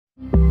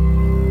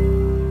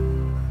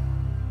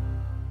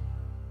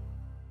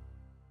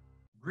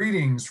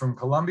Greetings from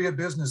Columbia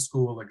Business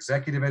School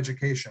Executive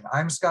Education.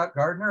 I'm Scott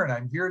Gardner, and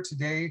I'm here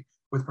today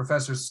with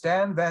Professor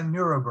Stijn Van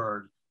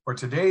Nieuwerburgh for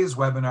today's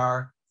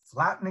webinar,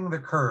 Flattening the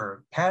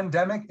Curve,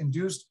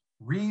 Pandemic-Induced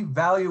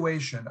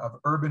Revaluation of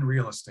Urban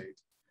Real Estate.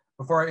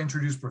 Before I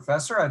introduce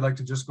Professor, I'd like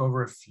to just go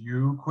over a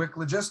few quick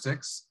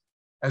logistics.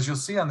 As you'll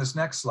see on this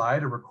next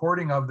slide, a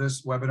recording of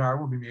this webinar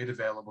will be made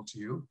available to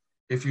you.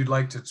 If you'd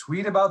like to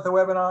tweet about the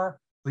webinar,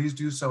 please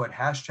do so at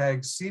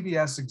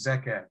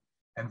 #CBSExecEd.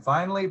 And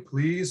finally,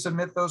 please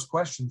submit those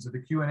questions to the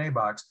Q&A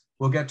box.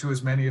 We'll get to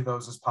as many of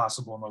those as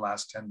possible in the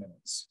last 10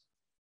 minutes.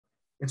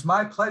 It's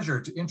my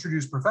pleasure to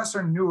introduce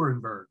Professor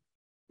Nieuwerburgh.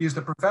 He is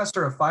the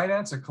Professor of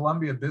Finance at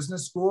Columbia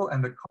Business School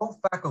and the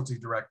co-faculty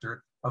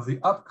director of the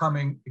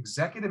upcoming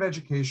Executive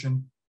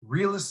Education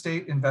Real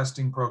Estate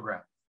Investing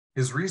Program.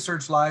 His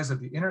research lies at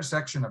the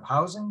intersection of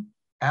housing,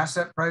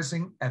 asset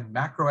pricing, and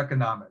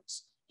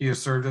macroeconomics. He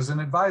has served as an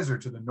advisor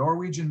to the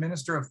Norwegian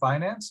Minister of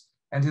Finance,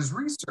 and his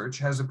research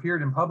has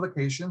appeared in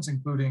publications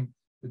including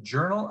the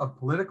Journal of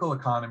Political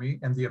Economy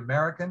and the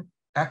American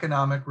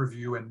Economic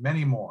Review, and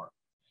many more.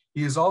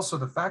 He is also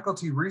the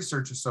Faculty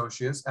Research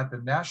Associate at the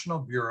National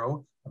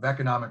Bureau of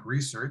Economic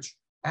Research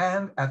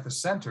and at the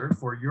Center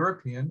for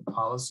European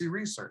Policy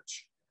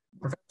Research.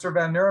 Professor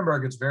Van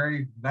Nieuwerburgh, it's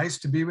very nice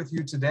to be with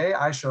you today.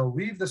 I shall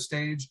leave the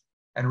stage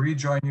and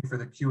rejoin you for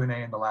the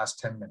Q&A in the last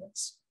 10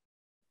 minutes.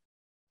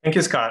 Thank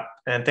you, Scott,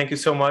 and thank you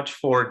so much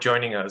for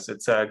joining us.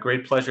 It's a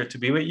great pleasure to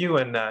be with you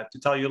and to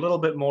tell you a little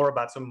bit more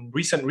about some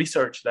recent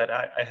research that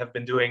I have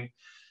been doing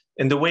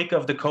in the wake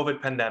of the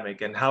COVID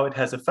pandemic and how it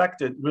has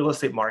affected real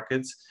estate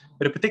markets,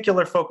 with a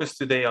particular focus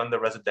today on the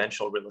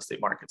residential real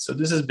estate market. So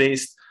this is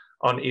based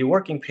on a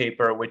working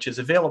paper which is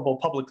available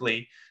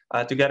publicly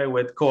together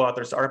with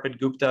co-authors Arpit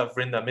Gupta,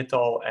 Vrinda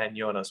Mittal, and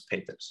Jonas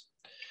Peters.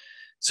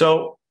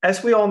 So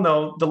as we all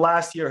know, the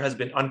last year has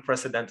been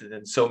unprecedented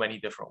in so many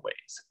different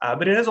ways,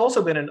 but it has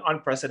also been an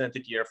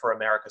unprecedented year for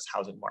America's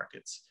housing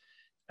markets.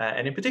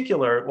 And in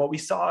particular, what we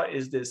saw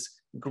is this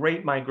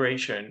great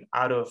migration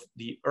out of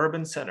the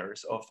urban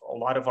centers of a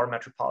lot of our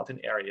metropolitan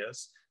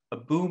areas, a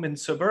boom in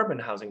suburban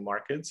housing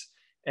markets.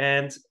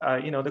 And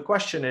the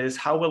question is,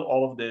 how will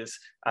all of this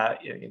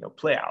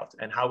play out?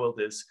 And how will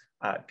this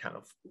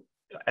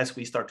as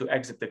we start to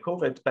exit the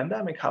COVID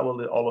pandemic, how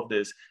will all of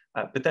this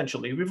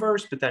potentially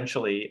reverse,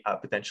 potentially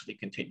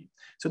continue?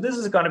 So this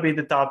is going to be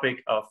the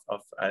topic of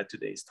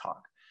today's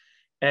talk.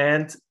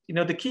 And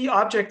the key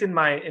object in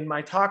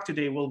my talk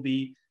today will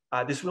be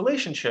this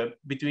relationship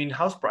between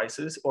house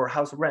prices or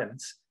house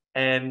rents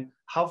and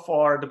how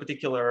far the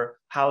particular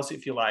house,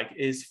 if you like,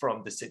 is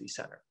from the city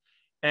center.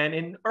 And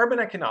in urban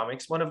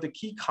economics, one of the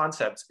key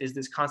concepts is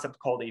this concept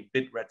called a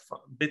bit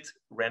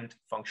rent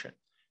function.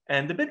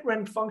 And the bit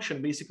rent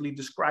function basically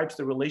describes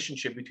the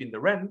relationship between the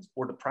rent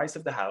or the price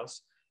of the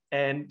house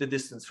and the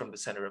distance from the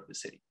center of the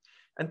city.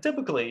 And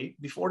typically,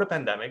 before the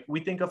pandemic,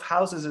 we think of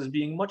houses as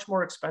being much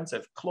more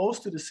expensive close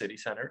to the city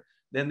center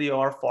than they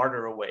are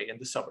farther away in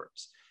the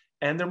suburbs.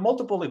 And there are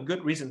multiple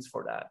good reasons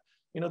for that.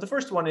 The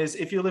first one is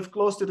if you live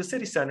close to the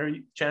city center,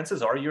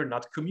 chances are you're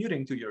not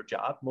commuting to your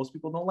job. Most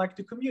people don't like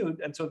to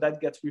commute. And so that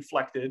gets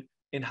reflected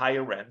in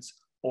higher rents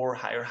or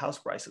higher house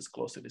prices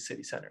close to the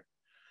city center.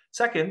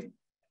 Second,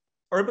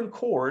 urban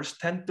cores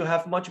tend to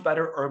have much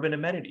better urban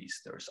amenities.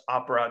 There's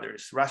opera,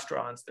 there's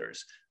restaurants,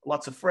 there's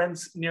lots of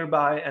friends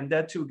nearby, and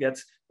that too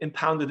gets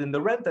impounded in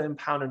the rent and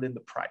impounded in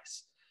the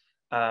price.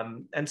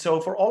 And so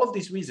for all of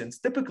these reasons,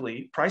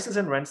 typically prices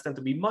and rents tend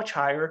to be much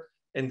higher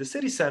in the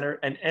city center,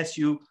 and as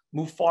you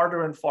move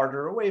farther and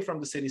farther away from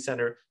the city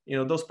center,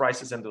 those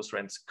prices and those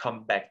rents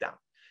come back down.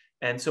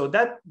 And so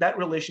that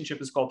relationship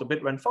is called the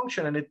bit rent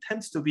function, and it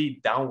tends to be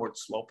downward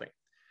sloping.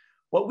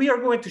 What we are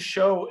going to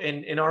show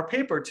in our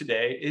paper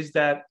today is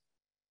that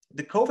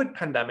the COVID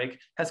pandemic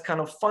has kind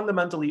of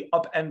fundamentally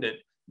upended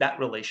that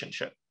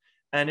relationship.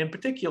 And in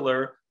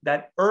particular,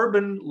 that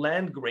urban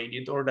land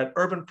gradient or that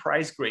urban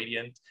price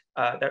gradient,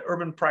 that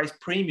urban price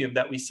premium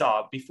that we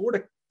saw before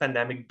the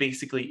pandemic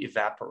basically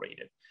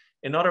evaporated.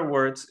 In other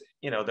words,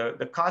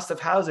 the cost of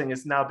housing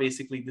is now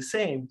basically the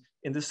same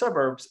in the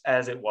suburbs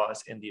as it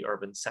was in the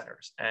urban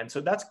centers. And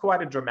so that's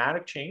quite a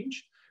dramatic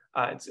change.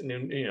 It's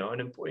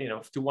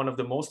to one of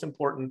the most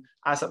important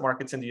asset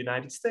markets in the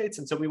United States.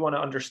 And so we want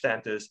to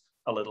understand this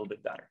a little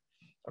bit better.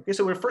 Okay,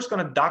 so we're first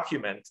going to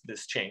document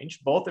this change,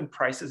 both in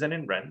prices and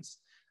in rents.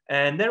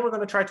 And then we're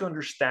going to try to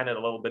understand it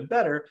a little bit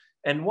better.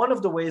 And one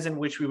of the ways in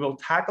which we will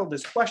tackle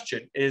this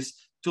question is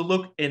to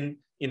look in,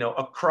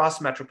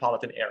 across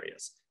metropolitan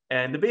areas.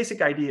 And the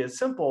basic idea is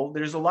simple.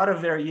 There's a lot of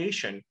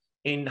variation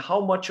in how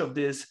much of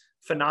this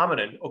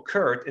phenomenon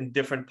occurred in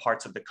different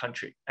parts of the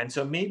country. And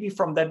so maybe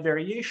from that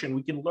variation,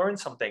 we can learn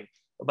something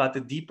about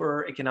the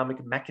deeper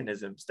economic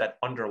mechanisms that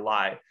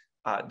underlie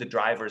the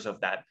drivers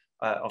of that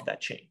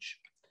change.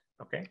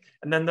 Okay,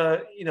 and then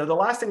the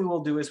last thing we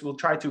will do is we'll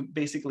try to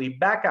basically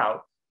back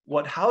out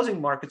what housing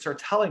markets are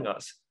telling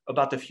us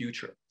about the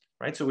future,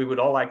 right? So we would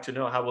all like to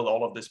know how will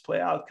all of this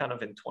play out kind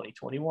of in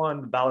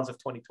 2021, the balance of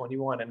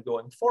 2021 and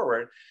going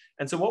forward.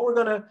 And so what we're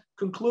going to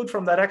conclude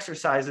from that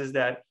exercise is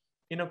that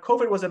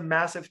COVID was a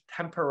massive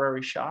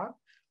temporary shock,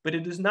 but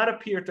it does not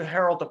appear to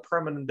herald a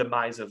permanent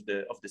demise of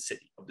the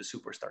city, of the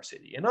superstar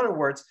city. In other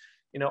words,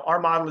 our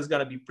model is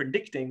going to be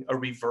predicting a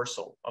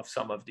reversal of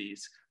some of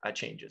these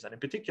changes. And in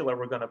particular,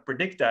 we're going to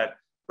predict that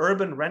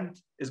urban rent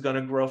is going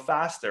to grow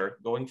faster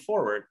going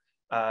forward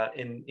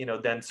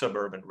than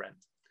suburban rent.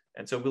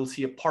 And so we'll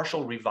see a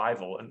partial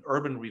revival, an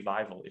urban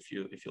revival, if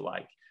you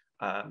like,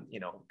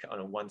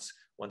 once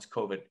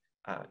COVID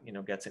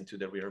gets into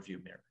the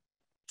rearview mirror.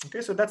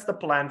 Okay, so that's the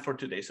plan for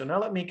today. So now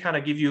let me kind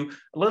of give you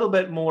a little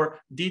bit more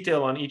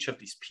detail on each of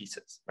these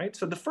pieces, right?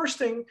 So the first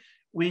thing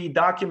we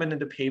document in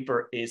the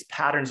paper is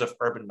patterns of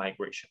urban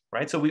migration,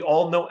 right? So we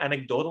all know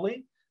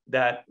anecdotally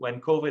that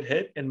when COVID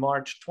hit in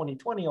March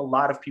 2020, a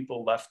lot of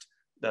people left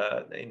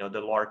the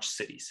large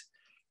cities.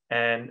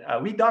 And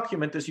we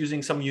document this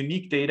using some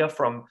unique data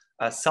from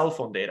cell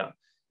phone data.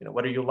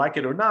 Whether you like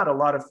it or not, a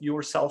lot of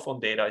your cell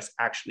phone data is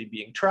actually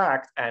being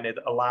tracked, and it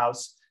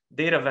allows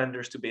data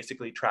vendors to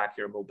basically track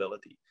your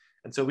mobility.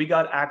 And so we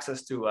got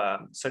access to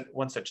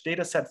one such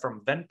data set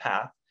from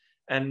VenPath,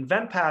 and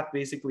VenPath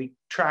basically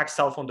tracks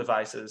cell phone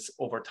devices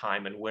over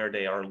time and where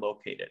they are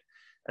located.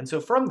 And so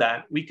from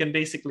that, we can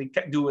basically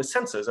do a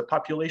census, a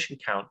population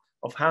count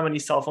of how many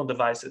cell phone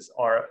devices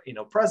are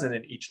present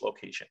in each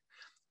location.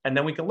 And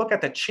then we can look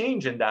at the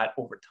change in that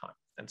over time.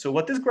 And so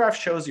what this graph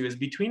shows you is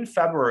between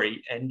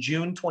February and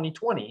June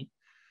 2020,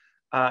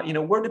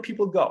 where do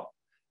people go?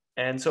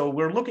 And so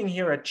we're looking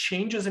here at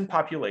changes in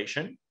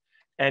population,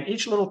 and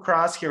each little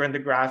cross here in the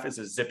graph is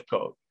a zip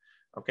code.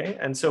 Okay,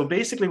 and so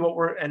basically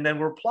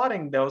we're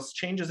plotting those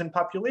changes in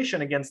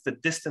population against the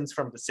distance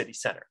from the city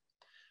center.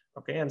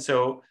 Okay, and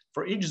so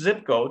for each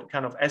zip code,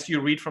 kind of as you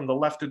read from the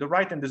left to the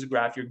right in this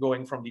graph, you're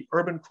going from the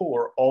urban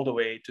core all the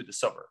way to the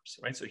suburbs,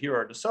 right? So here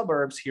are the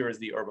suburbs, here is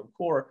the urban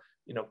core,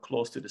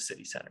 close to the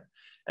city center.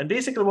 And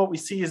basically what we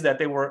see is that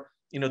there were,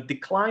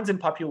 declines in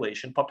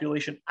population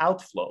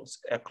outflows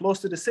close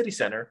to the city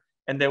center,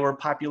 and there were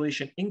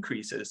population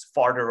increases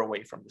farther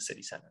away from the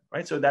city center,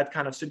 right? So that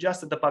kind of suggests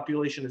that the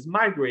population is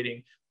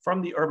migrating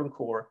from the urban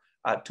core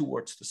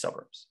towards the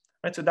suburbs,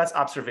 right? So that's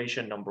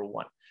observation number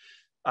one.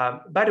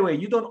 By the way,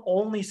 you don't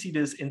only see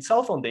this in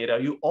cell phone data,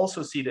 you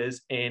also see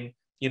this in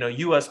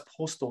US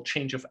postal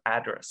change of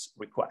address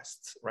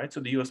requests, right? So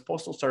the US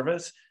Postal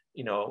Service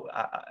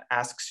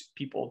asks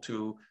people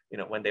to,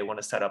 when they want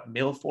to set up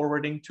mail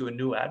forwarding to a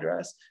new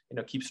address,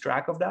 keeps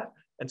track of that.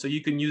 And so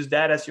you can use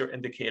that as your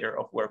indicator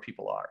of where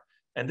people are.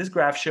 And this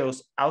graph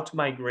shows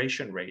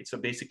out-migration rate. So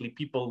basically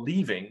people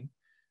leaving,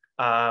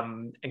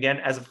 again,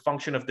 as a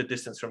function of the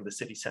distance from the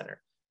city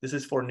center. This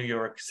is for New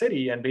York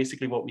City. And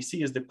basically what we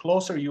see is the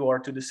closer you are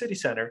to the city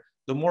center,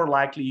 the more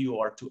likely you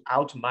are to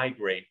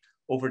out-migrate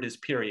over this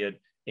period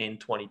in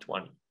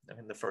 2020,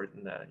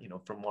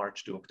 from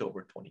March to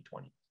October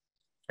 2020.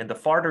 And the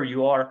farther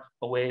you are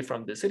away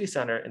from the city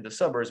center in the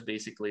suburbs,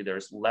 basically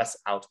there's less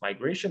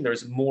out-migration,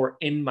 there's more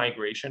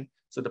in-migration.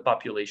 So the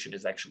population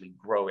is actually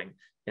growing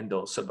in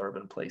those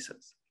suburban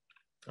places.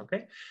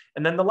 Okay.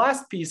 And then the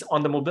last piece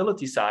on the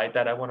mobility side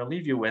that I want to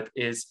leave you with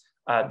is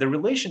the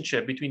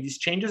relationship between these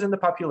changes in the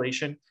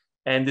population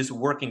and this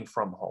working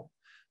from home.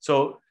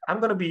 So I'm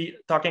going to be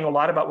talking a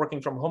lot about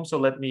working from home. So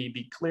let me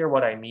be clear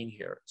what I mean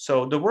here.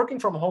 So the working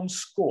from home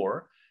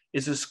score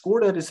is a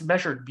score that is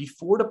measured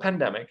before the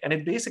pandemic. And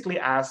it basically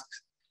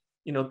asks,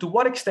 to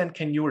what extent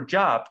can your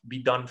job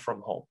be done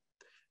from home?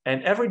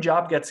 And every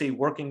job gets a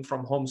working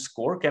from home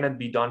score. Can it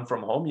be done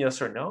from home?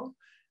 Yes or no?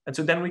 And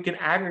so then we can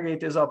aggregate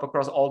this up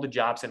across all the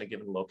jobs in a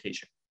given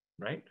location,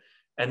 right?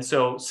 And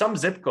so some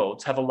zip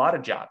codes have a lot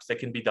of jobs that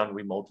can be done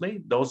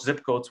remotely. Those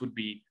zip codes would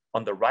be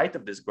on the right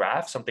of this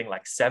graph. Something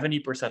like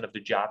 70% of the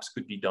jobs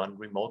could be done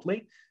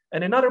remotely.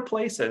 And in other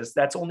places,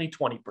 that's only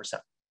 20%.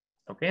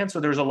 Okay, and so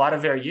there's a lot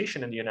of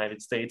variation in the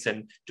United States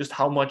and just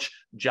how much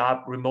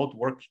remote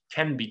work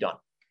can be done.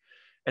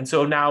 And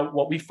so now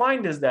what we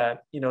find is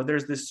that,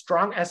 there's this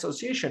strong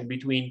association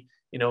between,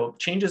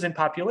 changes in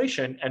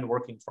population and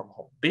working from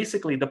home.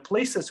 Basically, the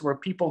places where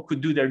people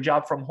could do their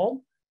job from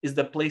home is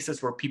the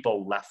places where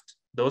people left.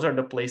 Those are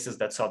the places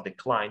that saw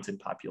declines in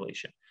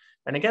population.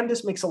 And again,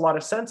 this makes a lot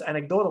of sense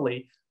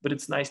anecdotally, but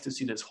it's nice to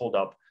see this hold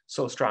up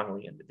so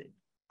strongly in the data.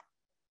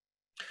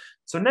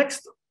 So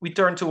next, we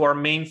turn to our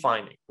main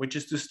finding, which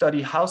is to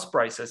study house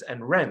prices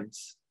and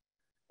rents,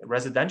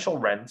 residential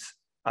rents,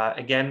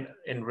 again,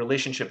 in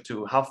relationship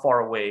to how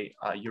far away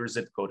your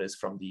zip code is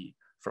from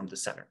the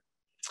center.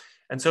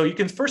 And so you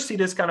can first see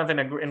this kind of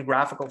in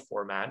graphical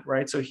format,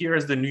 right? So here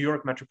is the New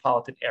York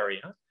metropolitan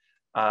area.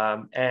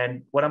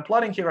 And what I'm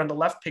plotting here on the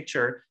left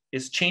picture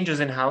is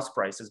changes in house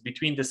prices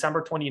between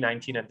December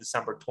 2019 and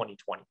December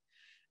 2020.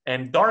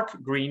 And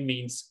dark green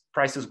means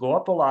prices go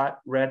up a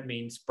lot, red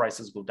means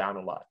prices go down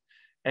a lot.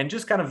 And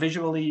just kind of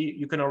visually,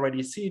 you can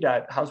already see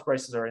that house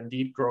prices are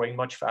indeed growing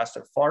much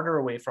faster, farther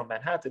away from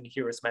Manhattan.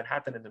 Here is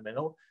Manhattan in the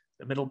middle.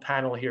 The middle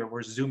panel here,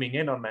 we're zooming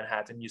in on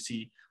Manhattan. You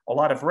see a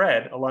lot of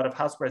red, a lot of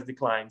house price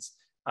declines,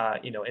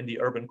 in the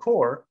urban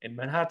core in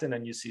Manhattan,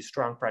 and you see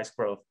strong price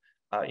growth,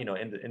 in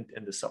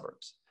the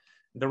suburbs.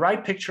 The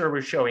right picture,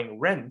 we're showing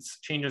rents,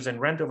 changes in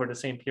rent over the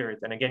same period.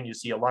 And again, you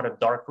see a lot of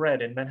dark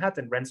red in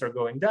Manhattan. Rents are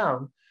going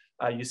down,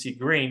 you see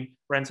green,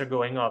 rents are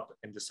going up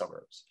in the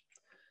suburbs.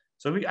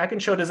 So I can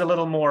show this a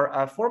little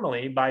more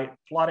formally by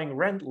plotting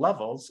rent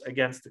levels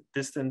against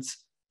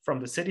distance from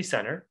the city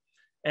center.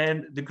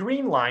 And the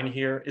green line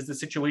here is the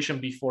situation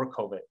before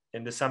COVID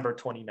in December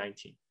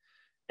 2019.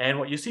 And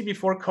what you see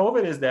before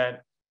COVID is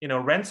that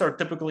rents are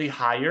typically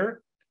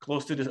higher,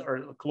 close to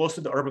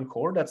the urban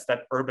core. That's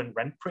that urban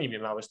rent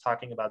premium I was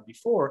talking about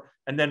before.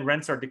 And then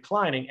rents are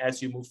declining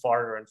as you move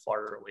farther and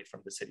farther away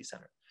from the city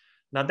center.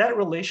 Now that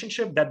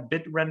relationship, that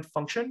bid rent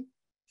function,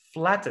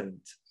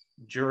 flattened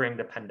during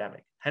the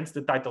pandemic. Hence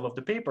the title of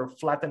the paper,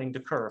 Flattening the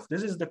Curve.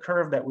 This is the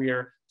curve that we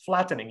are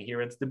flattening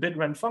here. It's the bid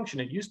rent function.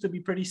 It used to be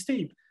pretty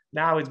steep.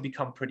 Now it's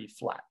become pretty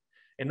flat.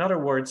 In other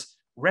words,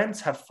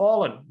 rents have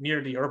fallen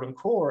near the urban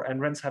core and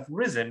rents have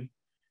risen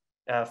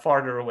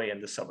farther away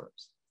in the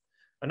suburbs.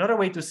 Another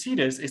way to see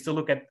this is to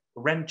look at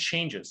rent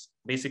changes.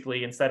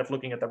 Basically, instead of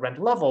looking at the rent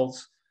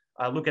levels,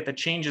 look at the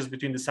changes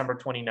between December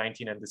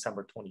 2019 and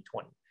December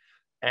 2020.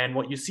 And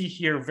what you see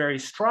here very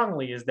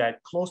strongly is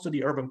that close to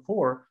the urban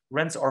core,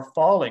 rents are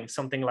falling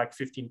something like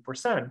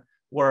 15%,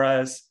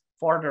 whereas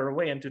farther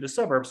away into the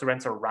suburbs,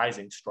 rents are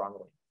rising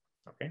strongly,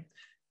 okay?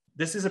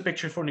 This is a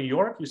picture for New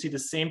York. You see the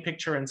same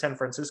picture in San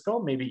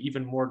Francisco, maybe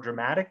even more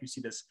dramatic. You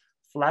see this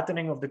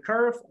flattening of the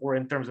curve, or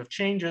in terms of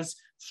changes,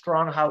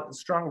 strong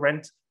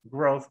rent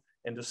growth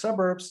in the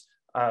suburbs,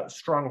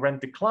 strong rent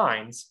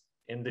declines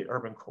in the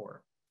urban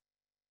core.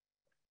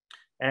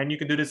 And you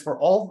can do this for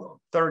all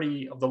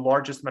 30 of the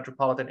largest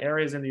metropolitan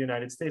areas in the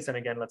United States. And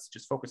again, let's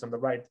just focus on the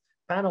right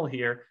panel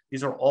here.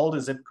 These are all the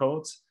zip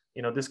codes.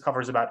 This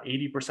covers about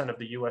 80% of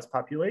the US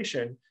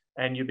population.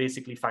 And you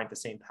basically find the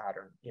same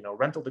pattern.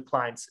 Rental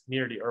declines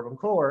near the urban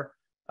core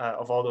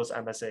of all those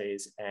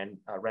MSAs, and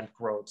rent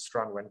growth,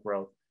 strong rent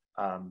growth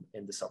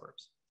in the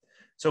suburbs.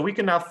 So we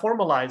can now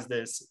formalize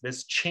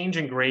this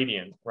changing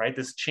gradient, right?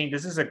 This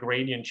is a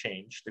gradient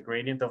change. The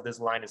gradient of this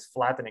line is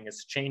flattening,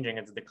 it's changing,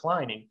 it's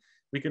declining.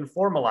 We can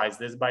formalize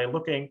this by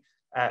looking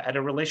at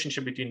a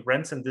relationship between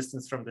rents and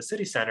distance from the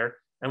city center,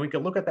 and we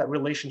can look at that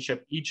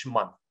relationship each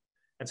month.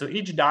 And so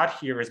each dot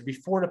here is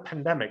before the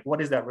pandemic.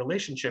 What is that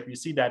relationship? You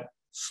see that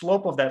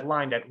slope of that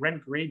line, that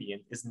rent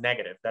gradient, is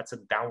negative. That's a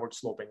downward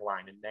sloping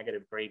line, a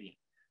negative gradient,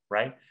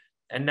 right?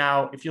 And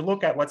now if you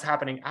look at what's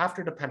happening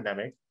after the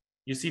pandemic,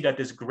 you see that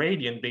this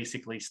gradient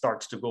basically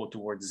starts to go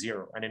towards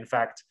zero. And in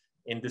fact,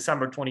 in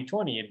December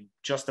 2020, it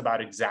just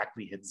about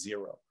exactly hit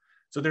zero.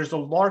 So there's a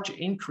large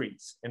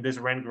increase in this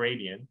rent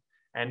gradient.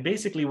 And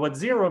basically what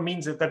zero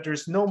means is that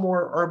there's no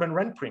more urban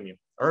rent premium.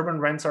 Urban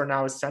rents are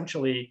now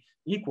essentially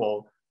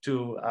equal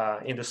to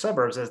in the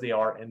suburbs as they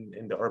are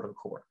in the urban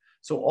core.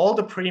 So all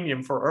the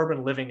premium for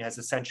urban living has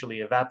essentially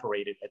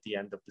evaporated at the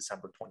end of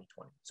December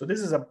 2020. So this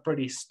is a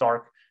pretty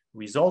stark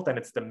result, and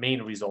it's the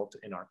main result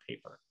in our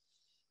paper.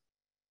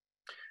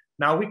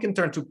 Now we can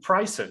turn to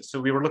prices.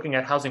 So we were looking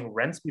at housing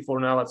rents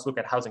before. Now let's look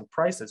at housing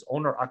prices,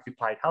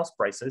 owner-occupied house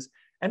prices.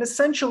 And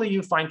essentially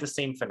you find the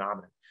same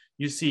phenomenon.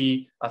 You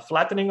see a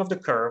flattening of the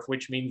curve,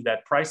 which means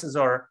that prices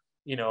are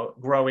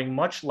growing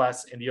much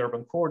less in the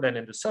urban core than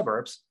in the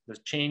suburbs. The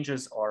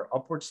changes are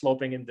upward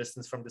sloping in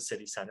distance from the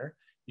city center.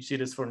 You see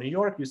this for New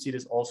York. You see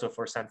this also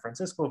for San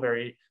Francisco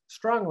very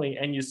strongly,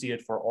 and you see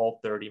it for all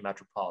 30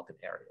 metropolitan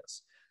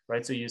areas,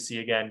 right? So you see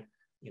again,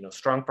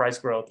 strong price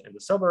growth in the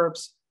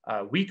suburbs,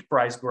 weak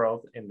price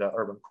growth in the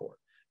urban core.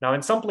 Now,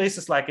 in some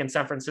places like in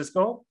San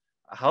Francisco,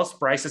 house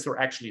prices were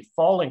actually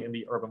falling in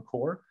the urban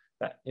core.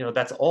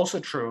 That's also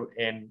true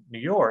in New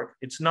York.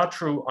 It's not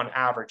true on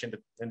average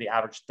in the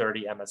average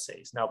 30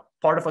 MSAs. Now,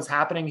 part of what's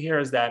happening here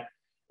is that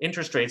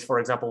interest rates, for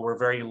example, were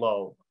very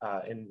low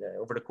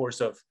over the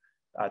course of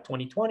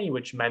 2020,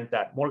 which meant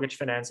that mortgage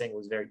financing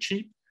was very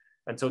cheap.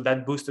 And so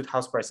that boosted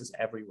house prices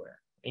everywhere,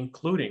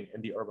 including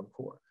in the urban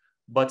core.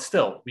 But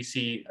still, we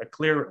see a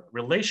clear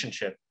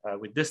relationship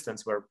with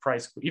distance where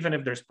even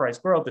if there's price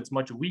growth, it's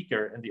much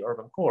weaker in the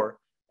urban core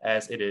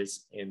as it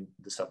is in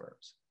the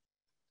suburbs.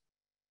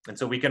 And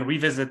so we can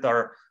revisit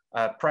our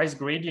price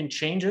gradient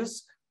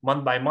changes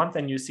month by month,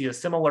 and you see a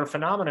similar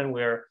phenomenon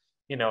where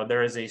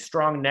there is a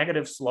strong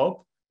negative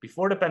slope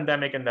before the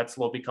pandemic, and that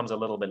slope becomes a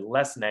little bit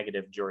less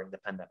negative during the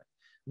pandemic.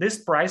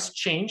 This price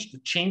change, the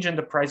change in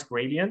the price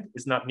gradient,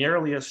 is not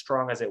nearly as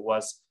strong as it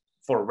was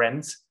for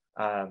rents.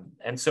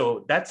 And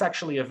so that's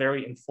actually a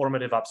very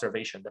informative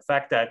observation. The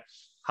fact that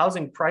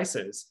housing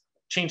prices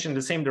change in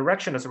the same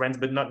direction as rents,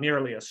 but not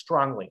nearly as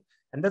strongly.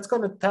 And that's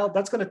going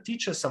to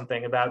teach us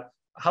something about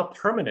how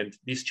permanent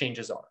these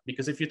changes are.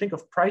 Because if you think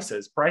of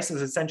prices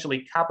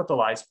essentially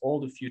capitalize all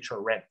the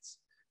future rents,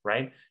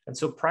 right? And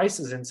so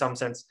prices in some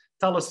sense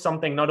tell us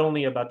something not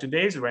only about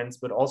today's rents,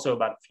 but also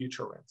about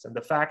future rents. And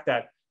the fact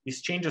that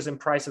these changes in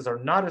prices are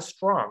not as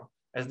strong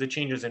as the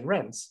changes in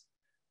rents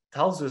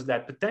tells us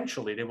that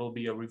potentially there will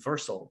be a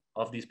reversal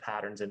of these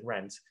patterns in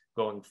rents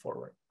going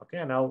forward. Okay,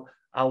 and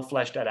I'll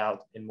flesh that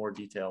out in more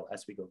detail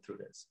as we go through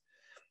this.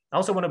 I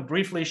also want to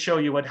briefly show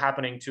you what's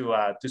happening to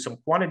some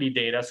quantity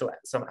data, so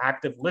some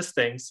active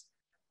listings.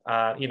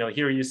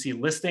 Here you see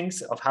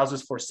listings of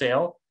houses for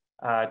sale,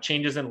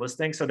 changes in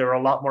listings. So there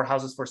are a lot more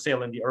houses for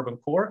sale in the urban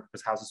core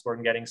because houses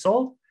weren't getting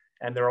sold.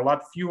 and there are a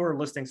lot fewer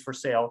listings for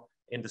sale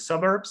in the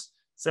suburbs.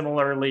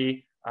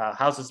 Similarly,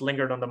 houses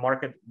lingered on the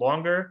market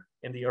longer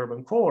in the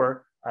urban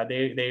core.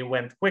 They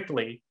went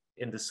quickly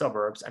in the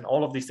suburbs, and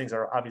all of these things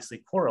are obviously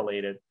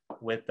correlated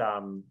with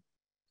the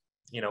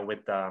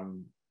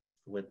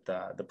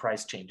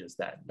price changes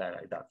that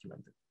I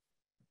documented.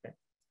 Okay.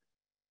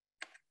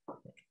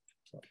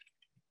 So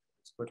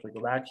let's quickly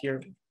go back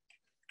here.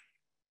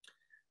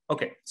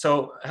 Okay,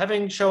 so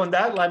having shown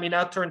that, let me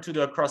now turn to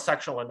the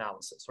cross-sectional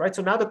analysis, right?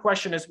 So now the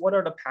question is, what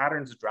are the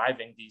patterns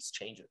driving these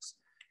changes?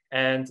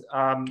 And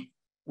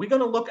we're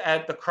going to look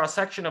at the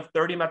cross-section of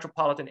 30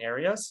 metropolitan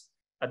areas.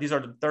 These are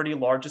the 30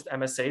 largest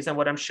MSAs. And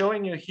what I'm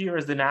showing you here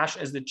is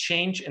the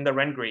change in the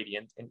rent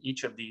gradient in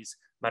each of these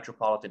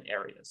metropolitan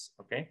areas,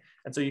 okay?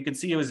 And so you can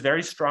see it was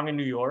very strong in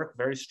New York,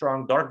 very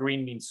strong. Dark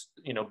green means,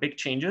 big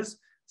changes,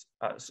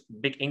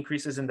 big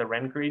increases in the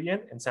rent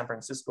gradient in San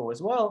Francisco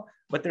as well,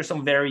 but there's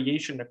some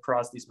variation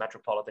across these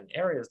metropolitan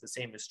areas. The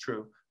same is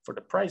true for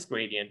the price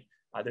gradient.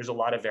 There's a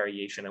lot of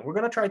variation, and we're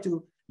going to try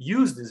to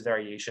use this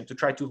variation to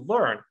try to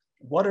learn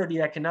what are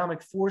the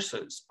economic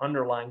forces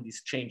underlying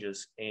these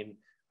changes in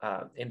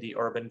the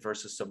urban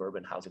versus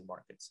suburban housing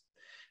markets.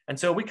 And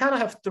so we kind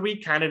of have three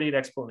candidate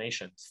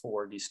explanations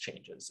for these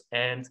changes,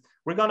 and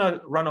we're going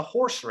to run a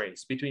horse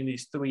race between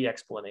these three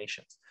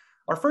explanations.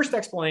 Our first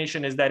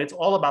explanation is that it's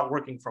all about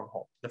working from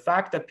home. The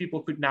fact that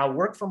people could now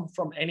work from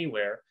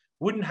anywhere,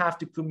 wouldn't have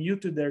to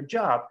commute to their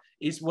job,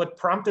 is what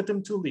prompted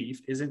them to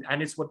leave,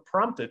 and it's what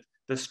prompted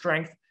the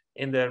strength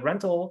in the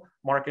rental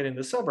market in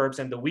the suburbs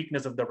and the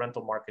weakness of the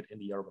rental market in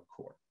the urban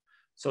core.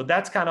 So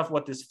that's kind of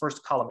what this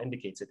first column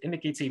indicates. It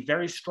indicates a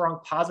very strong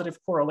positive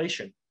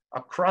correlation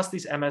across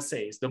these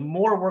MSAs. The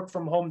more work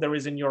from home there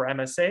is in your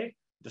MSA,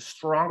 the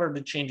stronger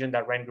the change in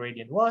that rent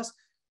gradient was.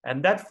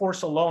 And that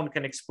force alone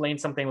can explain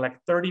something like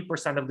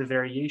 30% of the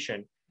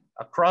variation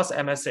across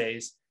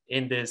MSAs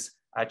in this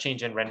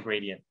change in rent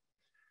gradient.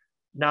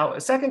 Now,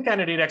 a second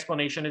candidate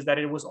explanation is that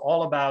it was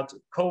all about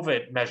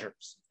COVID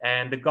measures,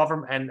 and the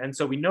government, and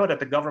so we know that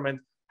the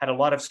government had a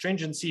lot of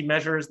stringency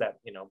measures that,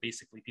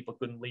 basically people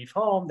couldn't leave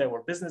home, there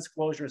were business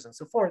closures and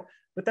so forth,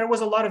 but there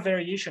was a lot of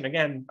variation,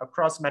 again,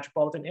 across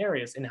metropolitan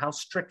areas in how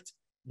strict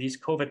these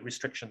COVID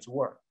restrictions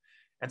were.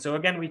 And so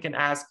again, we can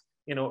ask,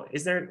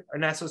 is there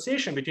an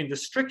association between the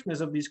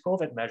strictness of these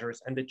COVID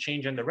measures and the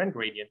change in the rent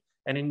gradient?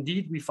 And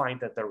indeed, we find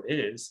that there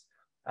is.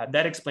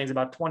 That explains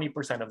about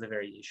 20% of the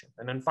variation.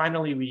 And then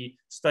finally, we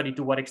study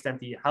to what extent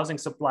the housing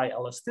supply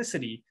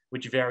elasticity,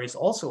 which varies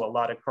also a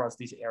lot across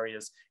these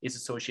areas, is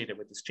associated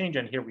with this change.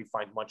 And here we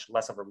find much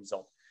less of a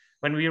result.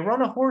 When we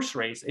run a horse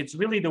race, it's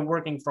really the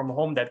working from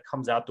home that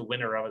comes out the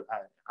winner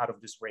out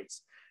of this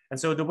race. And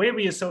so the way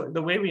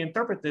we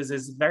interpret this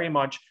is very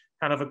much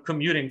kind of a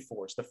commuting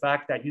force. The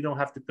fact that you don't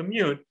have to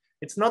commute,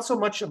 it's not so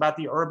much about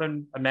the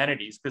urban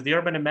amenities, because the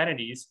urban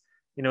amenities,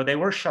 they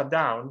were shut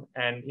down,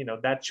 and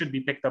that should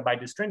be picked up by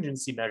the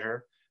stringency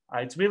measure.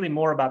 It's really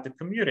more about the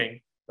commuting,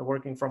 the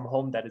working from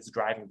home, that is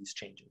driving these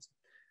changes.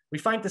 We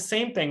find the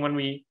same thing when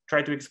we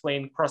try to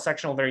explain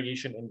cross-sectional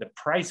variation in the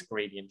price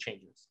gradient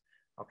changes,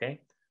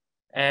 okay?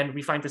 And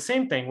we find the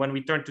same thing when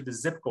we turn to the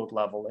zip code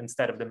level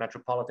instead of the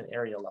metropolitan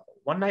area level.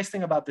 One nice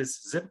thing about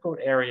this zip code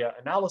area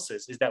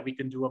analysis is that we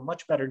can do a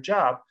much better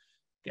job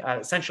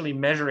essentially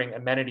measuring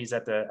amenities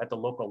at the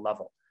local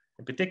level.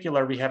 In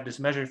particular, we have this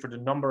measure for the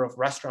number of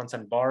restaurants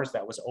and bars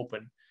that was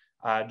open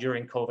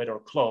during COVID or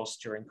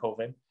closed during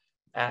COVID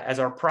as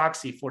our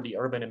proxy for the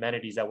urban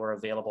amenities that were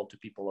available to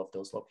people of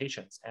those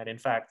locations. And in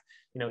fact,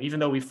 even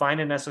though we find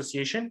an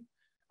association,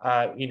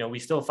 we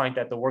still find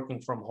that the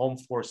working from home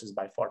force is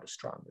by far the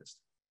strongest.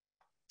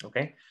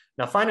 Okay.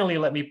 Now, finally,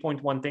 let me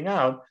point one thing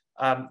out.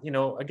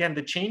 Again,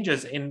 the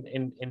changes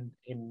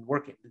in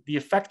working, the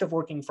effect of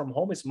working from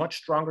home is much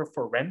stronger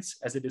for rents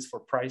as it is for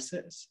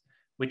prices,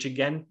 which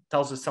again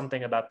tells us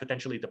something about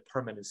potentially the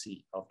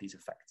permanency of these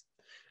effects.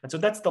 And so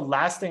that's the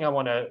last thing I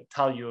want to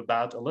tell you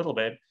about a little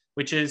bit,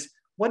 which is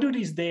what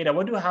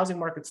do housing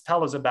markets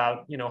tell us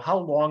about, how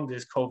long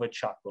this COVID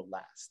shock will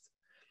last?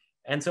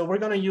 And so we're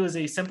going to use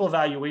a simple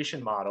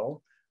valuation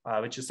model,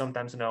 which is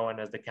sometimes known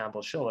as the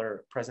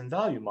Campbell-Schiller present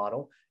value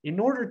model, in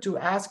order to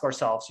ask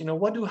ourselves,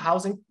 what do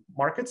housing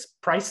markets,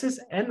 prices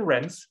and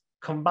rents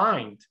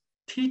combined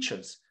teach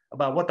us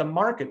about what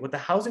the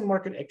housing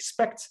market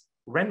expects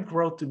rent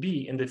growth to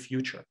be in the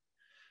future?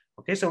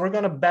 Okay, so we're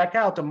going to back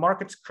out the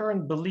market's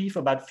current belief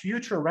about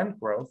future rent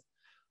growth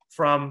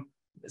from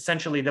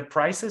essentially the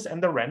prices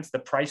and the rents, the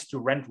price to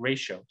rent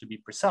ratio to be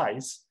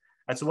precise,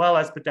 as well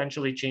as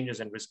potentially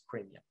changes in risk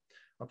premium.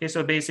 Okay,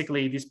 so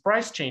basically these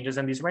price changes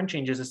and these rent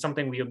changes is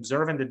something we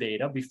observe in the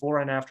data before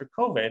and after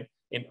COVID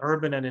in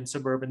urban and in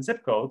suburban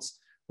zip codes.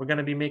 We're going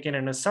to be making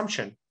an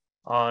assumption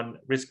on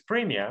risk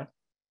premia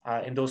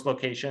in those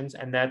locations,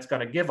 and that's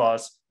going to give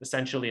us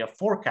essentially a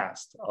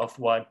forecast of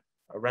what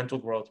rental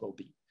growth will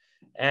be.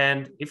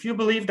 And if you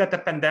believe that the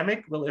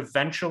pandemic will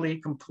eventually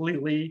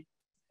completely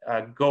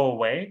go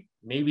away,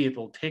 maybe it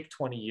will take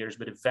 20 years,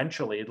 but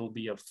eventually it'll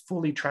be a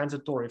fully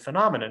transitory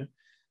phenomenon,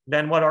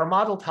 then what our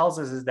model tells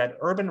us is that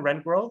urban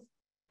rent growth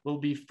will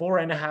be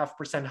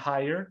 4.5%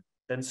 higher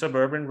than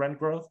suburban rent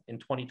growth in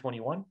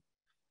 2021. It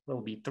will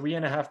be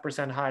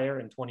 3.5% higher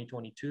in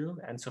 2022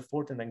 and so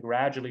forth, and then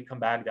gradually come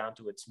back down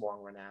to its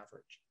long run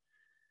average.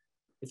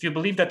 If you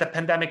believe that the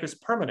pandemic is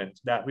permanent,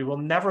 that we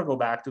will never go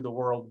back to the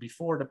world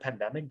before the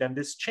pandemic, then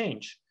this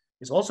change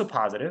is also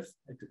positive.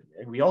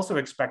 We also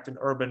expect an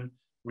urban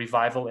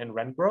revival in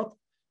rent growth,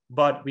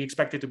 but we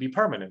expect it to be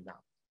permanent now.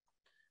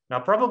 Now,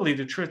 probably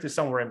the truth is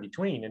somewhere in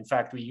between. In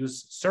fact, we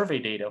use survey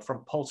data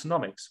from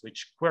Pulsenomics,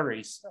 which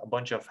queries a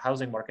bunch of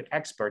housing market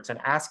experts and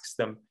asks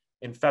them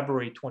in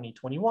February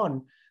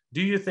 2021,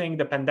 do you think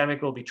the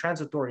pandemic will be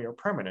transitory or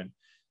permanent?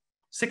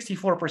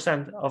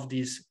 64% of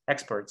these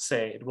experts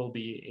say it will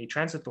be a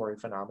transitory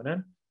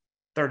phenomenon.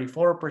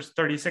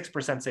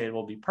 36% say it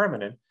will be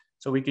permanent.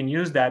 So we can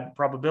use that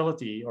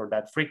probability or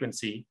that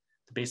frequency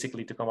to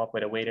basically to come up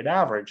with a weighted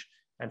average.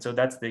 And so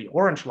that's the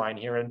orange line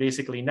here. And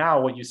basically now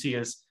what you see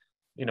is,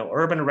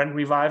 urban rent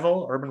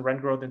revival, urban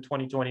rent growth in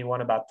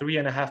 2021, about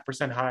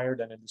 3.5% higher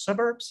than in the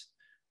suburbs.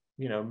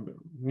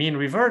 Mean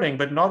reverting,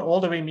 but not all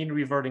the way mean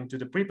reverting to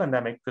the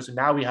pre-pandemic, because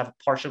now we have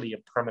partially a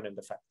permanent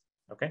effect.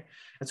 Okay.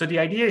 And so the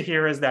idea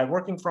here is that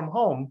working from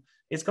home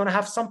is going to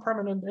have some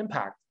permanent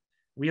impact.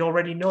 We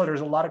already know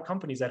there's a lot of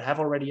companies that have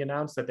already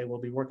announced that they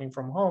will be working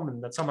from home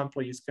and that some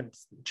employees can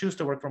choose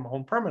to work from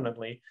home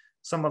permanently.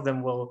 Some of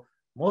them will,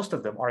 most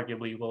of them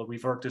arguably will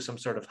revert to some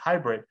sort of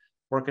hybrid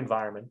work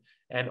environment.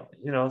 And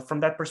from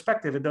that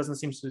perspective, it doesn't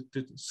seem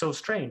so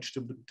strange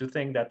to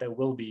think that there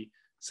will be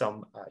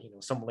some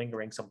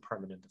lingering, some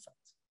permanent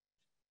effects.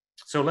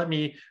 So let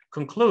me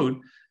conclude.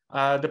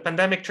 The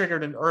pandemic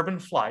triggered an urban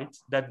flight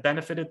that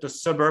benefited the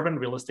suburban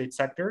real estate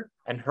sector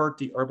and hurt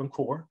the urban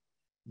core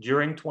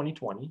during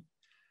 2020.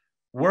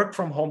 Work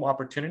from home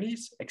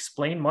opportunities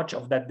explain much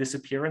of that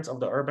disappearance of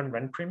the urban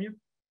rent premium.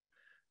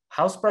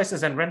 House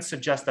prices and rents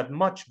suggest that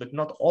much, but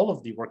not all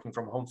of the working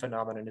from home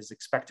phenomenon is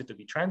expected to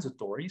be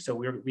transitory. So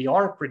we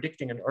are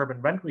predicting an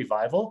urban rent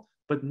revival,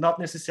 but not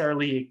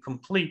necessarily a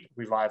complete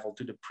revival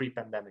to the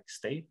pre-pandemic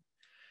state.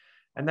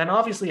 And then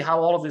obviously how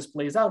all of this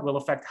plays out will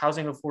affect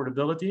housing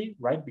affordability,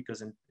 right?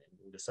 Because in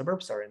the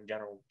suburbs are in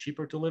general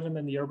cheaper to live in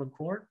than the urban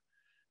core.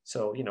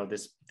 So,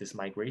 this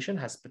migration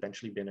has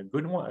potentially been a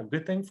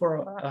good thing for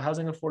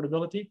housing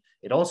affordability.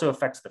 It also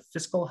affects the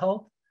fiscal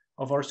health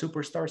of our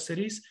superstar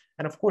cities.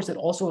 And of course, it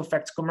also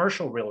affects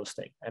commercial real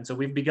estate. And so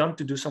we've begun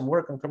to do some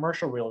work on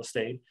commercial real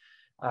estate.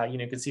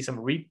 You can see some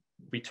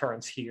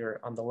returns here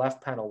on the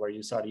left panel where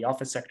you saw the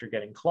office sector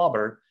getting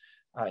clobbered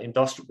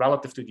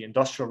relative to the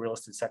industrial real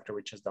estate sector,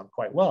 which has done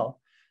quite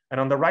well. And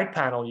on the right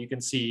panel, you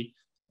can see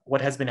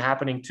what has been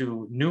happening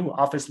to new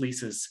office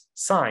leases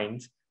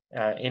signed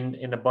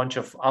in a bunch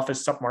of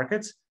office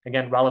submarkets,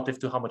 again, relative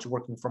to how much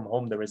working from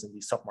home there is in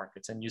these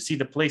submarkets. And you see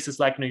the places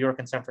like New York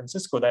and San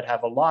Francisco that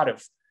have a lot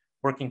of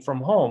working from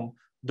home,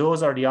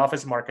 those are the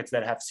office markets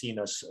that have seen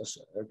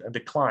a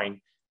decline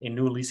in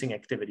new leasing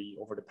activity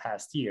over the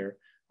past year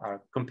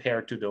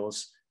compared to those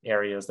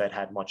areas that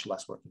had much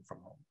less working from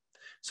home.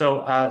 So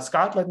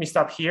Scott, let me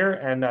stop here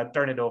and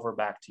turn it over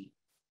back to you.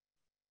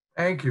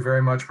 Thank you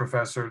very much,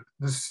 Professor.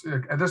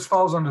 This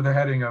falls under the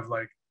heading of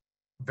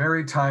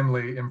very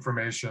timely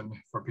information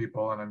for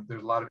people. And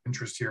there's a lot of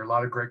interest here. A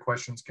lot of great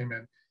questions came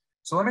in.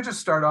 So let me just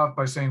start off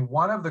by saying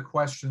one of the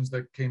questions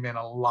that came in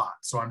a lot,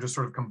 so I'm just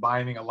sort of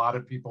combining a lot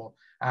of people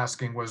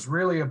asking, was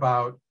really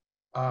about,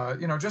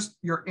 just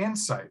your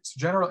insights,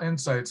 general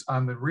insights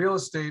on the real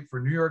estate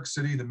for New York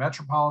City, the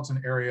metropolitan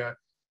area,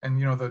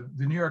 and the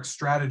New York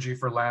strategy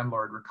for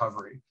landlord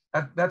recovery.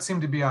 That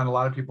seemed to be on a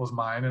lot of people's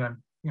mind, and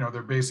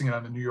they're basing it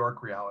on the New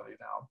York reality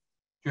now.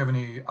 Do you have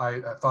any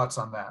thoughts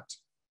on that?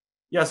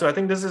 Yeah, so I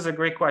think this is a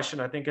great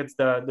question. I think it's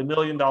the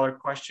million-dollar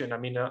question. I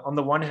mean, on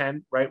the one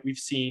hand, right, we've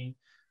seen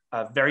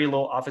very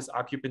low office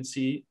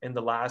occupancy in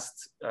the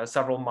last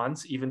several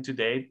months. Even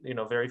today,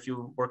 very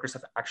few workers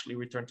have actually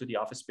returned to the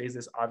office space.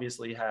 This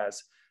obviously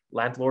has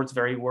landlords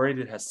very worried.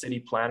 It has city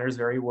planners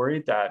very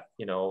worried that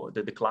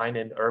the decline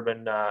in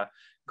urban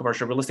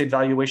commercial real estate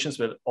valuations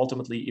will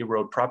ultimately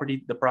erode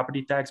the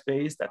property tax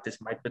base, that this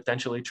might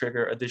potentially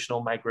trigger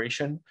additional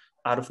migration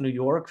out of New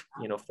York,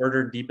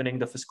 further deepening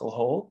the fiscal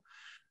hole.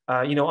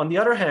 On the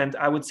other hand,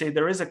 I would say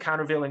there is a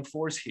countervailing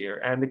force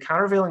here. And the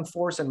countervailing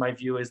force, in my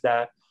view, is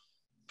that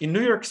in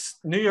New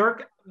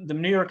York, the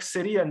New York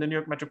City and the New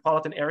York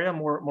metropolitan area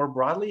more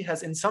broadly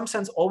has in some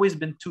sense always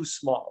been too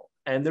small.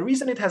 And the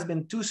reason it has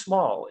been too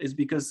small is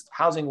because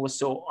housing was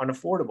so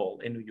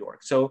unaffordable in New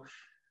York. So,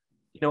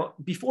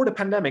 before the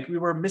pandemic, we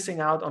were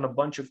missing out on a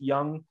bunch of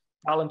young,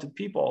 talented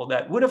people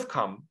that would have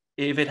come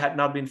if it had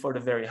not been for the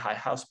very high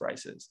house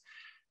prices.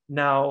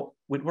 Now,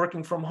 with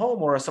working from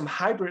home or some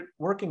hybrid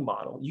working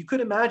model, you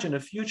could imagine a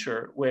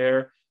future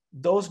where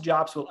those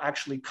jobs will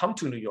actually come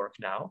to New York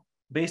now,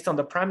 based on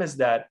the premise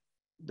that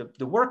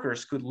the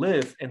workers could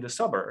live in the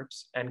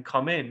suburbs and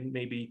come in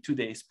maybe 2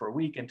 days per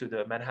week into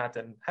the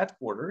Manhattan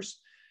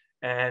headquarters.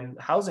 And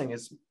housing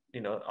is,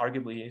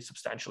 arguably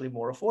substantially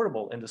more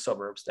affordable in the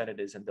suburbs than it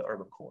is in the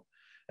urban core.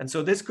 And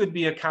so this could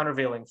be a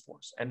countervailing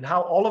force. And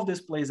how all of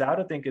this plays out,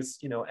 I think is,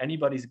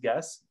 anybody's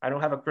guess. I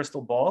don't have a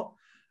crystal ball.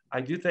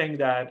 I do think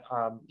that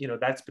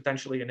that's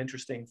potentially an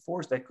interesting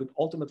force that could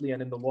ultimately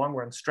and in the long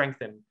run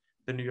strengthen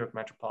the New York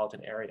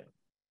metropolitan area.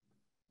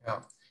 Yeah,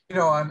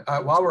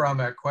 while we're on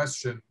that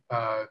question,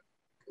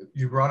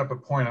 you brought up a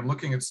point. I'm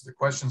looking at the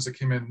questions that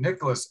came in.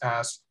 Nicholas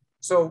asked,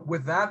 so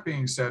with that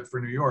being said for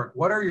New York,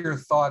 what are your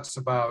thoughts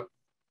about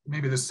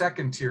maybe the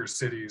second tier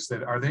cities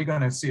are they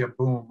going to see a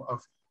boom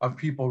of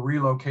people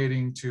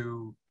relocating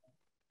to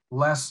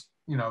less,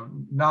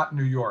 not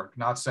New York,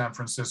 not San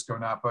Francisco,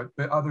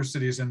 but other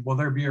cities? And will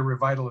there be a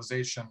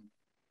revitalization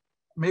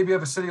maybe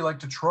of a city like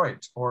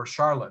Detroit or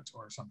Charlotte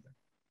or something?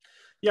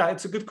 Yeah,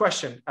 it's a good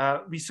question.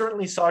 We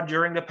certainly saw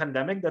during the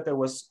pandemic that there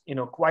was,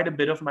 quite a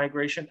bit of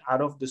migration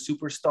out of the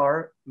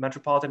superstar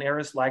metropolitan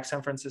areas like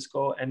San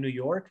Francisco and New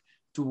York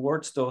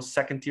towards those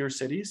second-tier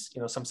cities.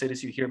 Some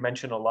cities you hear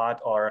mentioned a lot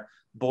are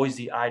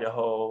Boise,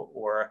 Idaho,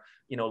 or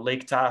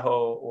Lake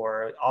Tahoe,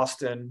 or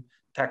Austin,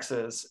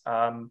 Texas.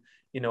 A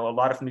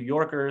lot of New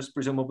Yorkers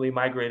presumably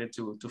migrated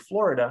to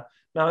Florida.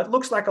 Now it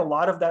looks like a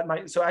lot of that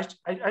might. So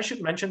I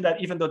should mention that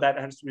even though that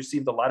has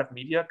received a lot of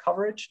media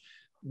coverage,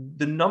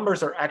 the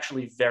numbers are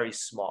actually very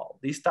small.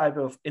 These type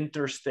of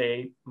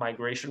interstate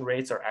migration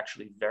rates are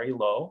actually very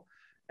low.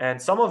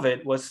 And some of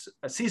it was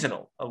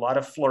seasonal. A lot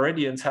of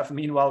Floridians have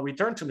meanwhile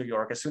returned to New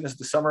York. As soon as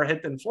the summer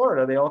hit in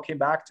Florida, they all came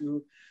back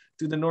to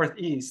the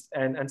Northeast.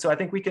 And so I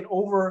think we can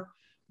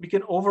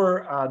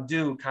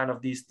overdo kind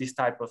of these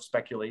type of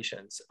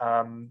speculations.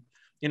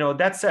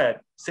 That said,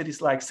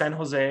 cities like San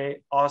Jose,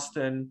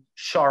 Austin,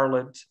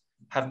 Charlotte,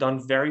 have done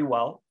very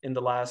well in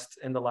the last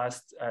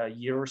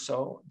year or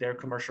so. Their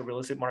commercial real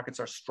estate markets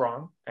are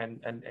strong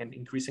and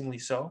increasingly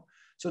so.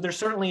 So there's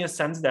certainly a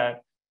sense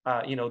that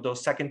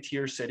those second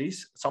tier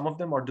cities, some of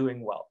them are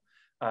doing well.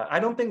 I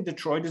don't think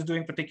Detroit is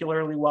doing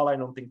particularly well. I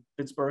don't think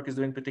Pittsburgh is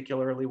doing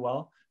particularly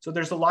well. So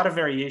there's a lot of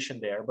variation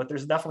there, but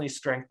there's definitely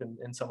strength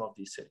in some of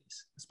these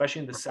cities,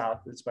 especially in the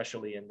South,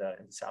 especially in the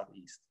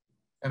Southeast.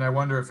 And I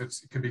wonder if it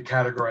could be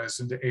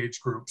categorized into age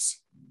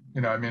groups.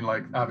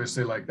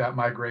 Obviously that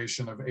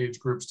migration of age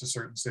groups to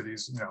certain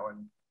cities,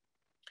 and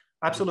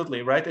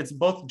absolutely right. It's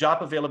both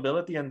job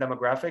availability and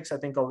demographics. I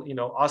think,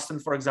 Austin,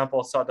 for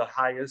example, saw the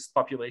highest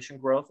population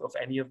growth of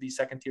any of these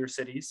second tier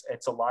cities.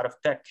 It's a lot of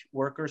tech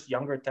workers,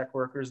 younger tech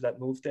workers that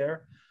moved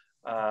there.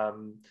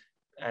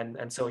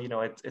 And so,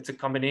 it's a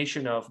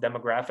combination of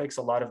demographics.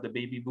 A lot of the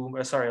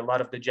a lot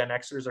of the Gen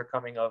Xers are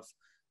coming of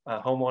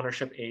home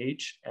ownership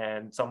age,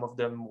 and some of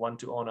them want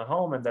to own a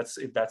home, and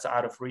if that's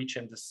out of reach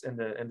in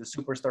the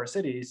superstar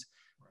cities,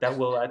 that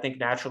will, I think,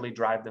 naturally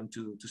drive them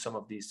to some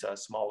of these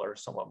smaller,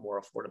 somewhat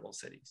more affordable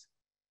cities.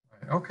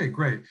 Okay,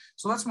 great.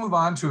 So let's move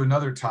on to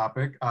another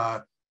topic.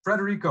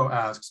 Frederico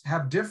asks,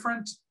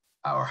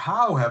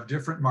 how have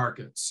different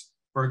markets,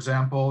 for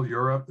example,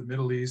 Europe, the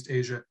Middle East,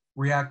 Asia,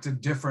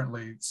 reacted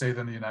differently, say,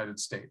 than the United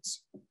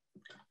States?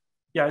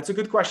 Yeah, it's a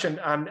good question.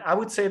 I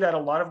would say that a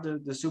lot of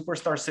the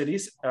superstar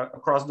cities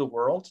across the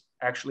world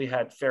actually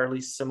had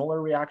fairly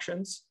similar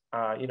reactions.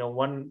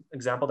 One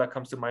example that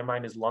comes to my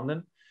mind is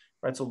London,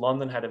 right? So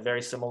London had a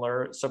very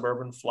similar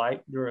suburban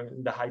flight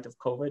during the height of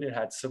COVID. It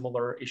had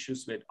similar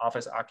issues with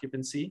office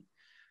occupancy,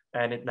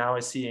 and it now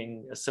is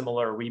seeing a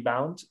similar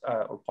rebound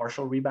or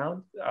partial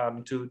rebound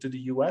to the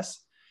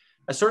US.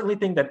 I certainly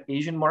think that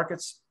Asian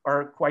markets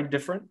are quite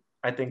different.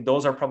 I think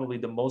those are probably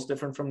the most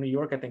different from New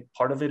York. I think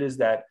part of it is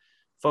that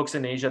folks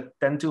in Asia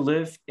tend to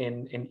live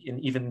in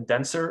even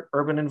denser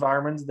urban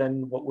environments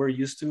than what we're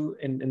used to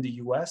in the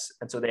US.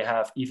 And so they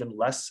have even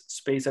less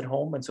space at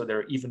home. And so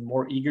they're even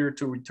more eager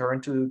to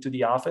return to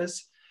the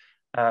office.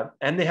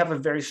 And they have a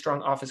very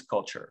strong office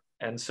culture.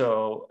 And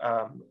so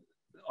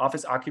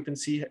office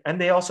occupancy, and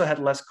they also had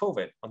less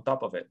COVID on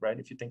top of it, right?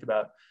 If you think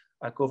about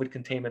COVID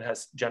containment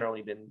has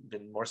generally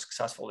been more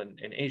successful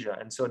in Asia.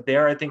 And so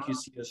there, I think you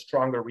see a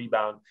stronger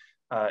rebound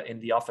in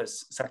the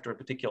office sector in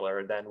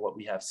particular than what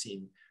we have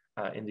seen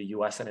in the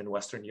US and in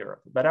Western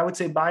Europe. But I would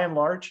say by and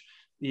large,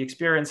 the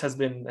experience has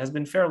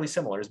been fairly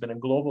similar. It's been a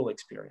global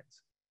experience.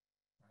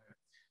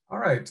 All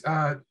right.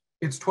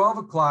 It's 12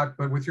 o'clock,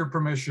 but with your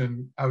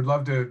permission, I would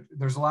love to,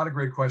 there's a lot of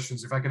great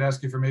questions. If I could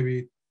ask you for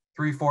maybe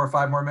 3, 4,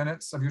 5 more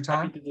minutes of your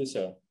time. Happy to do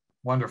so.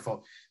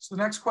 Wonderful. So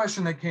the next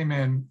question that came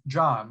in,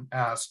 John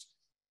asked,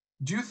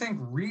 do you think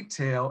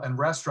retail and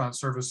restaurant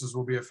services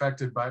will be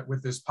affected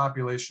with this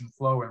population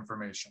flow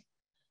information?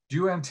 Do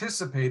you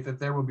anticipate that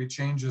there will be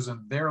changes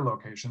in their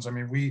locations? I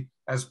mean, we,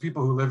 as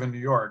people who live in New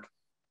York,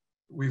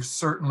 we've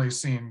certainly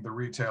seen the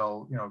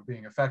retail,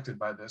 being affected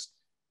by this.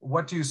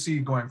 What do you see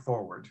going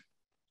forward?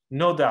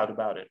 No doubt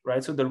about it,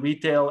 right? So the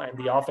retail and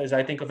the office,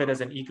 I think of it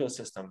as an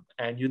ecosystem,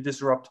 and you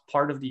disrupt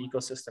part of the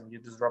ecosystem, you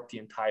disrupt the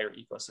entire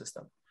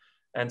ecosystem.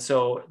 And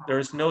so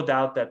there's no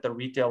doubt that the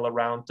retail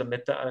around the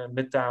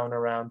Midtown,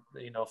 around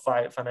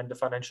the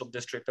financial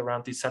district,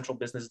 around these central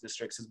business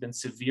districts has been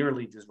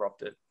severely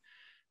disrupted.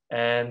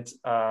 And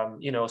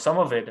some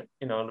of it,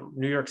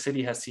 New York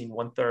City has seen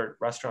 1/3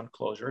 restaurant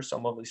closures.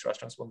 Some of these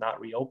restaurants will not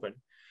reopen.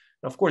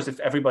 And of course, if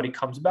everybody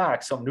comes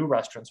back, some new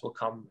restaurants will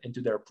come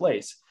into their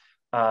place.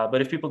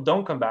 But if people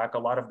don't come back, a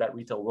lot of that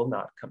retail will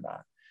not come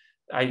back.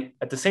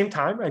 At the same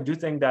time, I do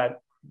think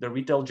that the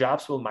retail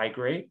jobs will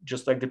migrate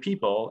just like the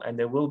people, and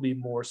there will be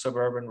more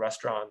suburban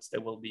restaurants.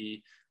 There will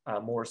be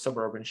more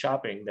suburban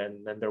shopping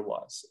than there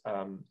was.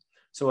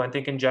 So I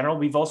think in general,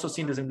 we've also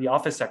seen this in the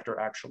office sector.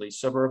 Actually,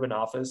 suburban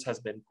office has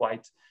been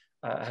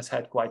has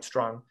had quite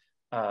strong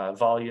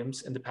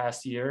volumes in the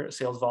past year.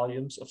 Sales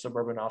volumes of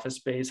suburban office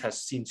space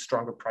has seen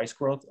stronger price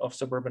growth of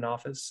suburban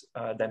office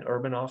than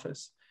urban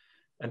office.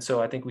 And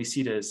so I think we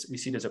see this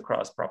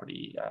across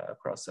property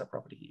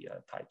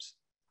types.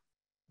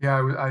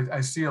 Yeah,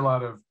 I see a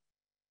lot of,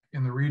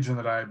 in the region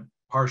that I'm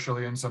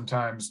partially in,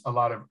 sometimes a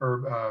lot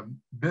of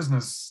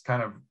business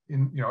kind of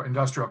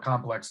industrial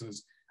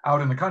complexes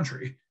out in the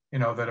country,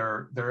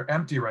 they're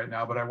empty right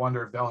now, but I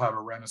wonder if they'll have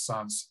a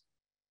renaissance.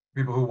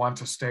 People who want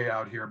to stay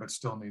out here but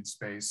still need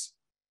space.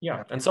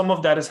 Yeah, and some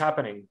of that is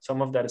happening. Some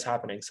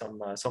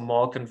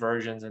mall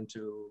conversions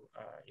into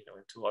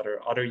into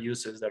other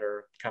uses that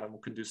are kind of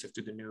conducive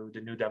to the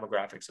new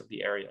demographics of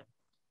the area.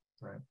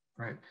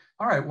 Right.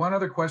 All right. One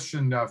other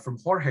question from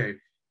Jorge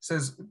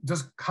says,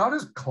 how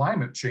does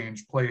climate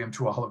change play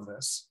into all of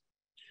this?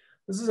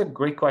 This is a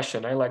great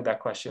question. I like that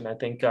question. I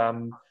think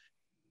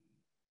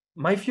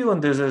my view on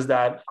this is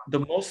that the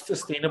most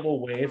sustainable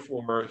way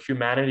for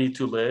humanity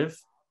to live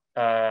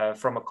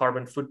from a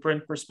carbon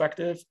footprint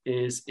perspective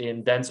is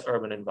in dense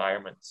urban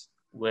environments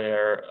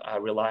where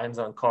reliance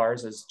on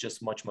cars is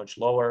just much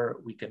lower.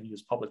 We can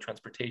use public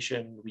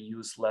transportation. We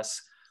use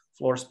less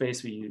floor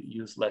space. We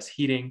use less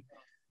heating.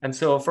 And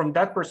so from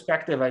that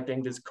perspective, I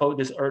think this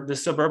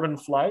suburban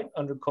flight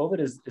under COVID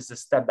is a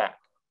step back,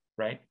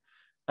 right?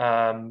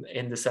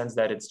 In the sense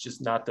that it's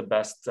just not the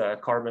best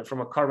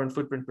from a carbon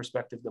footprint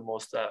perspective, the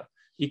most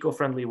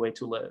eco-friendly way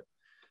to live.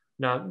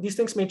 Now, these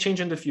things may change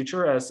in the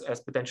future as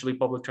potentially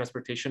public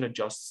transportation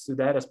adjusts to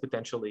that, as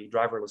potentially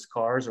driverless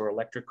cars or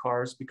electric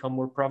cars become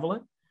more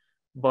prevalent.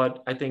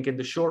 But I think in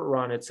the short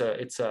run, it's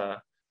a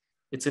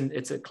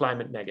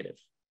climate negative.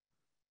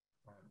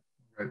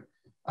 Right.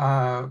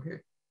 Okay.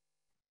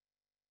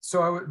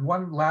 So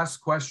one last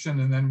question,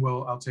 and then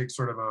I'll take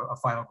sort of a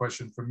final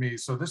question from me.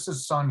 So this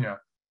is Sonia.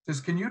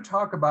 Can you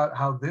talk about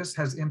how this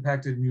has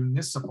impacted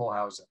municipal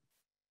housing?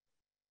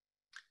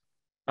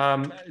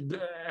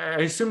 I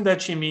assume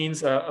that she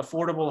means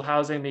affordable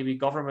housing, maybe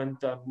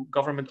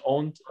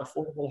government-owned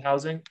affordable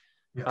housing.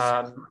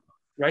 Yes.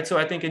 Right. So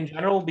I think in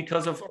general,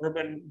 because of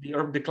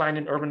the decline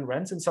in urban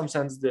rents, in some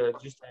sense,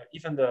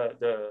 even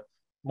the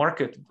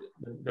market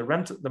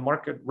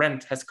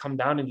rent has come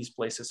down in these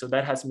places. So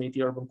that has made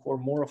the urban core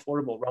more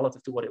affordable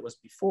relative to what it was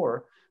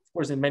before. Of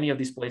course, in many of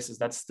these places,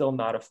 that's still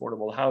not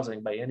affordable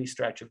housing by any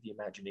stretch of the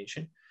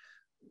imagination.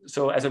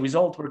 So as a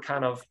result, we're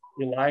kind of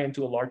relying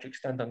to a large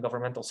extent on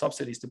governmental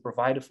subsidies to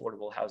provide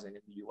affordable housing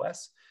in the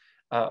US.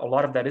 A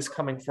lot of that is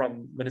coming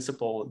from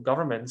municipal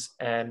governments,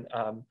 and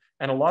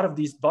a lot of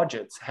these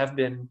budgets have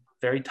been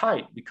very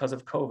tight because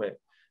of COVID.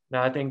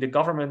 Now, I think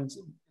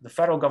the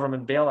federal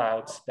government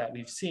bailouts that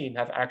we've seen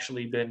have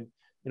actually been,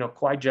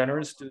 quite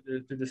generous to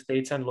the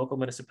states and local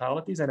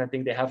municipalities, and I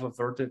think they have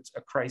averted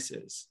a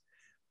crisis.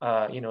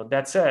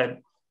 That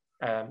said,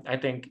 I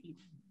think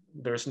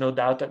there's no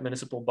doubt that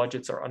municipal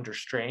budgets are under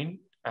strain,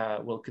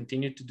 will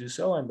continue to do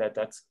so, and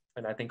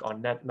and I think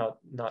on net,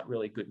 not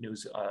really good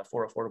news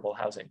for affordable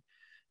housing.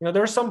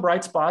 There are some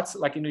bright spots,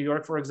 like in New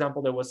York, for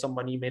example, there was some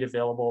money made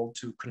available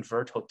to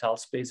convert hotel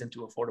space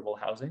into affordable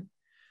housing.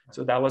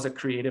 So that was a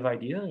creative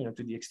idea,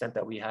 to the extent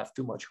that we have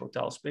too much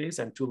hotel space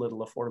and too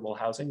little affordable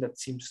housing. That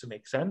seems to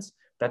make sense.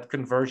 That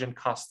conversion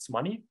costs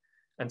money.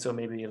 And so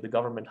maybe if the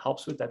government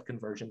helps with that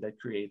conversion,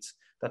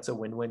 that's a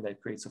win-win,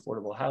 that creates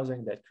affordable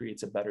housing, that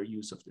creates a better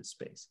use of this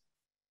space.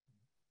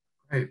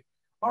 Great.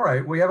 All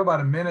right, we have about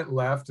a minute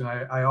left. And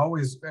I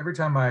always, every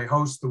time I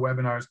host the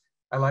webinars,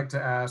 I like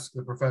to ask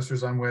the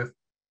professors I'm with,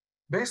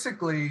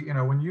 basically,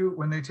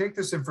 when they take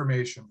this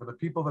information, for the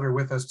people that are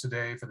with us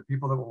today, for the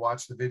people that will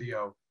watch the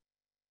video,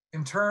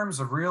 in terms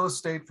of real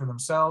estate for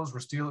themselves,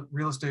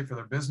 real estate for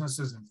their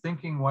businesses, and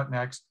thinking what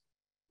next,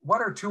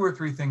 what are 2 or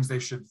 3 things they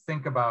should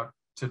think about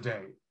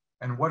today?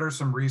 And what are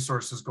some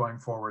resources going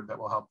forward that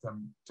will help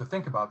them to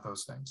think about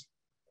those things?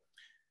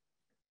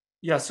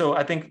 Yeah, so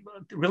I think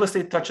real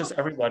estate touches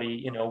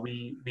everybody.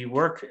 We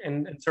work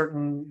in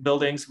certain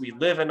buildings, we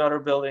live in other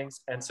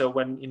buildings. And so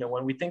when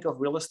we think of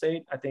real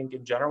estate, I think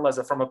in general,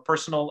 from a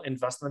personal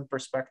investment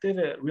perspective,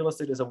 real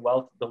estate is a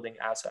wealth building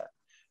asset,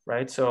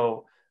 right?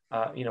 So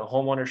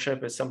home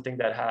ownership is something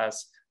that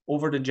has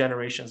over the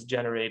generations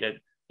generated,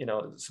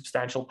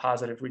 substantial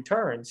positive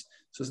returns.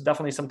 So it's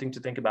definitely something to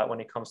think about when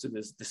it comes to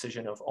this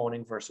decision of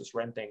owning versus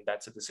renting.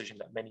 That's a decision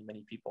that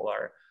many people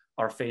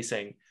are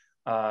facing.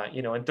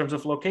 In terms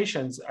of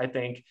locations, I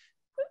think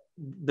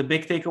the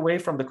big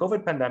takeaway from the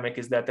COVID pandemic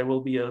is that there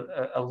will be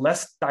a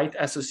less tight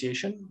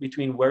association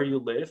between where you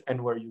live and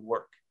where you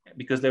work,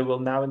 because there will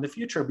now in the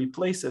future be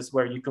places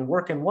where you can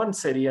work in one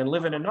city and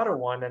live in another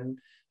one and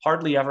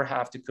hardly ever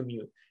have to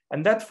commute.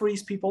 And that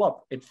frees people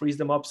up. It frees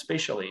them up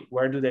spatially.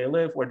 Where do they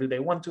live? Where do they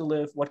want to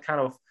live? What kind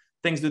of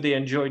things do they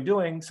enjoy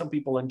doing? Some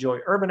people enjoy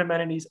urban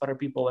amenities. Other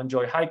people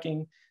enjoy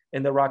hiking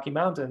in the Rocky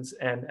Mountains.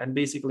 And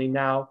basically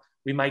now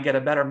we might get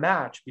a better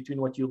match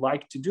between what you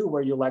like to do,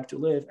 where you like to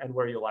live, and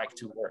where you like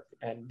to work.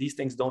 And these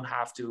things don't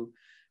have to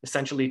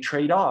essentially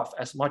trade off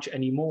as much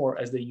anymore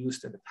as they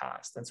used in the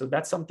past. And so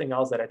that's something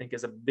else that I think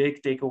is a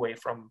big takeaway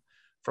from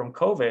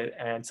COVID,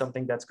 and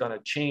something that's going to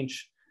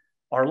change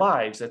our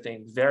lives, I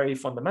think, very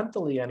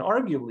fundamentally and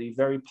arguably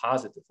very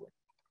positively.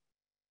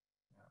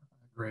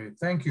 Great.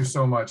 Thank you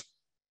so much.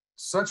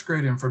 Such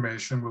great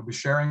information. We'll be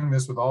sharing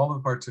this with all the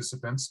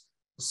participants,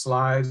 the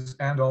slides,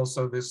 and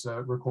also this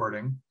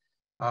recording.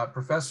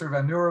 Professor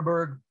Van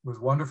Nieuwerburgh, it was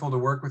wonderful to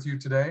work with you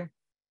today.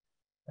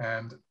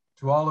 And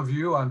to all of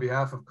you, on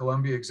behalf of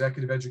Columbia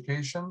Executive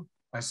Education,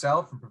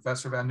 myself and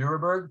Professor Van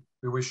Nieuwerburgh,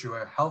 we wish you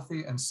a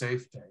healthy and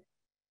safe day.